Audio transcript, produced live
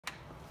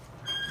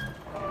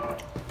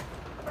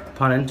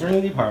Upon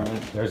entering the apartment,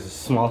 there's a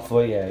small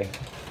foyer.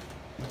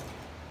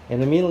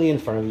 And immediately in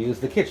front of you is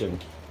the kitchen.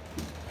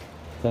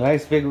 It's a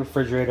nice big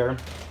refrigerator,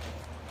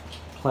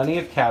 plenty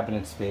of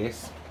cabinet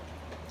space,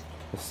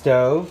 a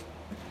stove,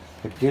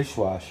 a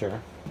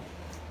dishwasher,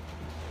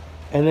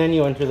 and then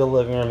you enter the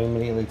living room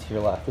immediately to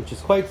your left, which is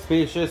quite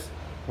spacious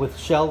with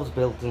shelves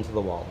built into the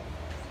wall.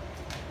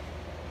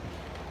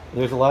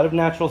 There's a lot of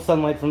natural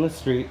sunlight from the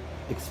street,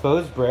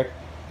 exposed brick,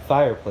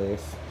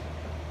 fireplace,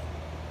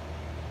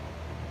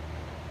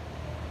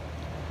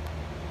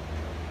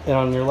 and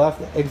on your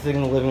left,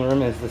 exiting the living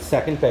room, is the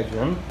second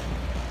bedroom,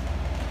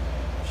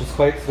 which is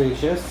quite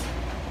spacious.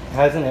 It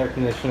has an air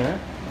conditioner,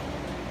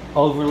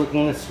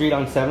 overlooking the street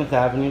on 7th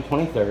Avenue,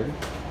 23rd,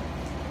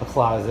 a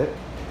closet.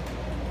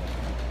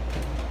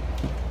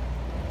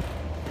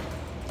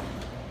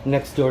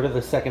 Next door to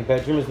the second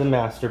bedroom is the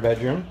master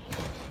bedroom,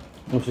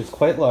 which is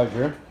quite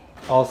larger.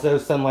 Also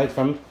sunlight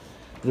from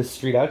the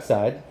street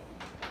outside.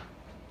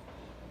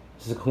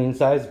 This is a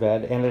queen-size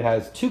bed, and it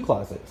has 2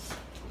 closets.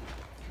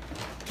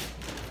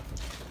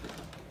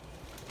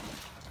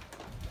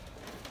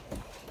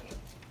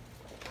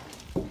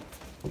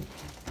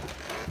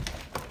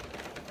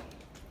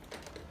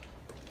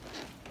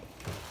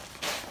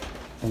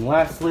 And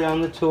lastly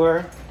on the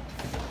tour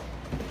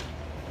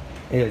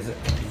is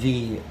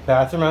the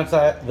bathroom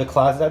outside, the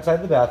closet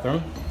outside the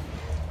bathroom,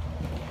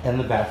 and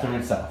the bathroom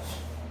itself.